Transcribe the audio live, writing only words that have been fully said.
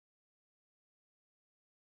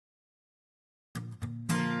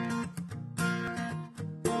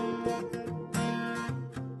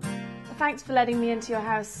Thanks for letting me into your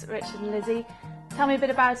house, Richard and Lizzie. Tell me a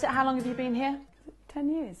bit about it. How long have you been here?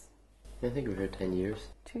 10 years. I think we've here 10 years.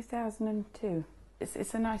 2002.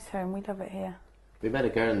 It's a nice home. We love it here. We met a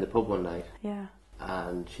girl in the pub one night. Yeah.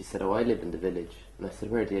 And she said, oh, I live in the village. And I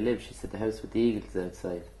said, where do you live? She said, the house with the eagles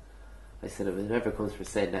outside. I said, if it ever comes for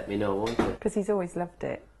sale, let me know, won't you? Because he's always loved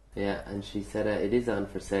it. Yeah, and she said, it is on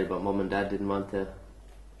for sale, but Mum and Dad didn't want the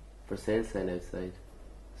for sale sign outside.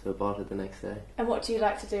 So I bought it the next day. And what do you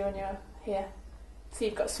like to do when you're here? So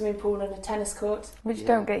you've got a swimming pool and a tennis court. Which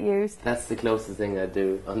don't get used. That's the closest thing I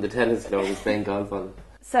do on the tennis court is playing golf on it.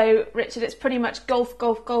 So, Richard, it's pretty much golf,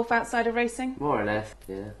 golf, golf outside of racing? More or less,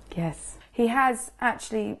 yeah. Yes. He has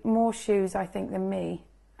actually more shoes, I think, than me.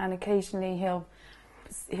 And occasionally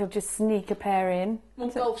he'll just sneak a pair in. More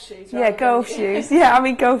golf shoes, right? Yeah, golf shoes. Yeah, I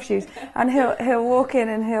mean golf shoes. And he'll walk in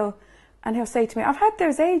and he'll say to me, I've had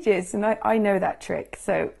those ages, and I know that trick,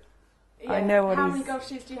 so yeah. I know what How many golf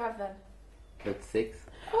shoes do you have then? About 6.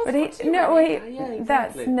 Oh, but exactly.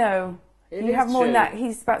 that's no. You have more true. than that.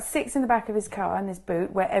 He's about 6 in the back of his car in his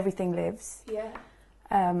boot, where everything lives. Yeah.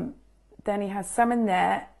 Then he has some in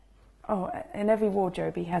there. Oh, in every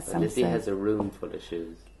wardrobe he has some. Lizzie has a room full of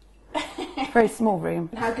shoes. Very small room.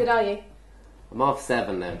 And how good are you? I'm off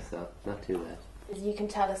 7 now, so not too bad. You can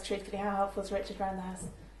tell us truthfully, how helpful is Richard around the house?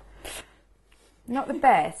 Not the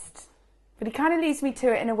best, but he kind of leads me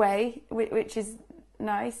to it in a way, which is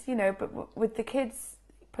nice, you know, but with the kids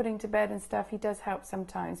putting to bed and stuff, he does help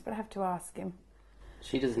sometimes, but I have to ask him.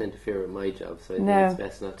 She doesn't interfere with my job, so I think No. it's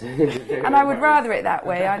best not to interfere. And I would rather it that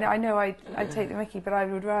way. I know I take the mickey, but I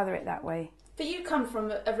would rather it that way. But you come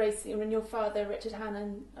from a racing, and your father, Richard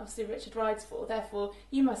Hannon, obviously Richard rides for, therefore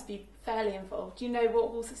you must be fairly involved. Do you know what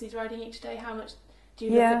horses he's riding each day? How much do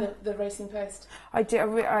you look at the Racing Post? I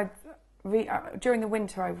do. During the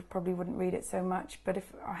winter I probably wouldn't read it so much, but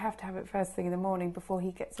if I have to have it first thing in the morning before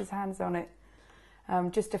he gets his hands on it,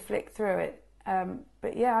 just to flick through it.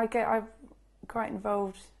 But yeah, I'm quite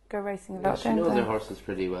involved, go racing a lot. She knows her horses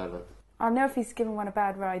pretty well. I'll know if he's given one a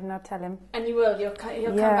bad ride, and I'll tell him. And you will. He'll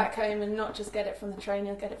come back home and not just get it from the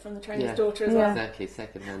trainer, he'll get it from the trainer's daughter as well. Exactly,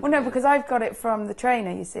 second hand. Well, no, because I've got it from the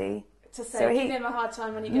trainer, you see. To say, give him a hard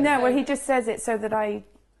time when he gets home. No, well, he just says it so that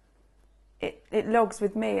it logs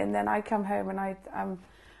with me, and then I come home and I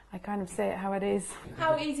kind of say it how it is.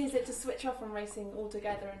 How easy is it to switch off from racing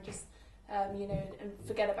altogether and just, and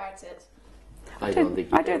forget about it? I don't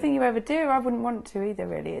think you ever do. I wouldn't want to either,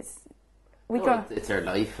 really. It's our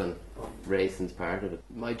life, and racing's part of it.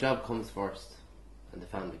 My job comes first, and the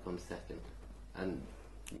family comes second. And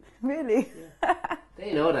really,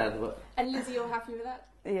 they know that. And Lizzie, you're happy with that?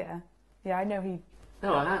 Yeah, I know he.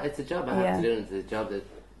 No, it's a job I have to do. And it's a job that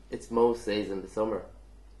it's most days in the summer.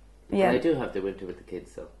 Yeah, and I do have the winter with the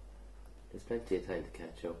kids, so there's plenty of time to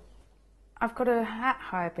catch up. I've got a hat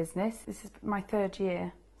hire business. This is my 3rd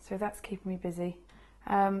year, so that's keeping me busy.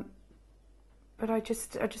 But I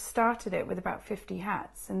just started it with about 50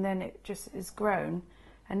 hats, and then it just has grown.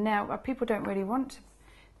 And now people don't really want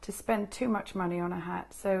to spend too much money on a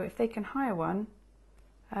hat. So if they can hire one,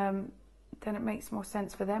 then it makes more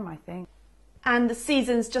sense for them, I think. And the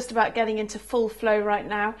season's just about getting into full flow right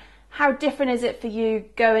now. How different is it for you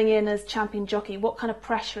going in as champion jockey? What kind of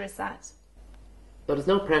pressure is that? Well, there's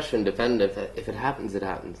no pressure in defending. If it happens, it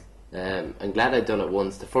happens. I'm glad I'd done it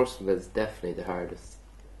once. The first one was definitely the hardest.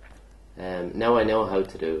 Now I know how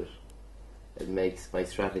to do it. It makes my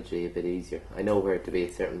strategy a bit easier. I know where to be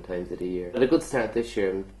at certain times of the year. But a good start this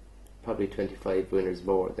year, I'm probably 25 winners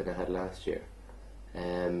more than I had last year.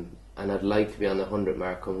 And I'd like to be on the 100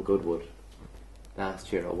 mark come Goodwood.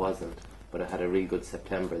 Last year I wasn't, but I had a really good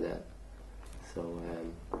September then. So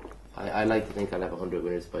I like to think I'll have 100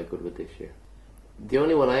 winners by Goodwood this year. The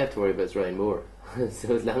only one I have to worry about is Ryan Moore.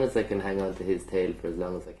 So as long as I can hang on to his tail for as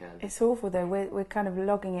long as I can. It's awful though, we're kind of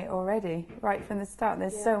logging it already, right from the start.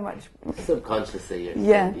 There's so much... Subconsciously,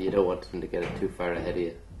 you don't want him to get it too far ahead of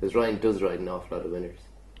you. Because Ryan does ride an awful lot of winners.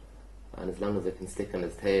 And as long as I can stick on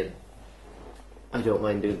his tail, I don't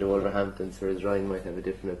mind doing the Wolverhamptons, whereas Ryan might have a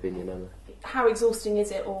different opinion on it. How exhausting is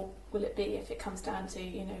it, or will it be if it comes down to,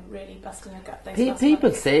 really busting a gut?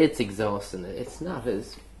 People say it's exhausting. It's not.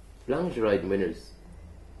 As long as you're riding winners.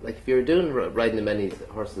 Like if you're doing riding as many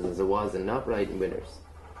horses as I was and not riding winners,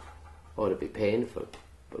 it'd be painful.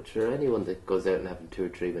 But sure, anyone that goes out and having 2 or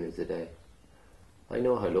 3 winners a day, I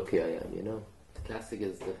know how lucky I am, The classic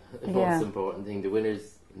is the most important thing. The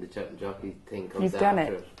winners and the Champion Jockey thing comes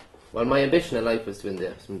after it. Well, my ambition in life was to win the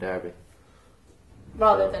Epsom Derby.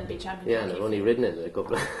 Rather than be champion. Yeah, and I've only ridden it a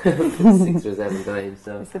couple of 6 or 7 times.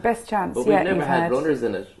 So. It's the best chance. But we've never had runners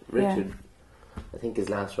in it. Richard, I think his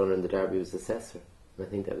last runner in the Derby was Assessor. I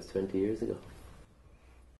think that was 20 years ago.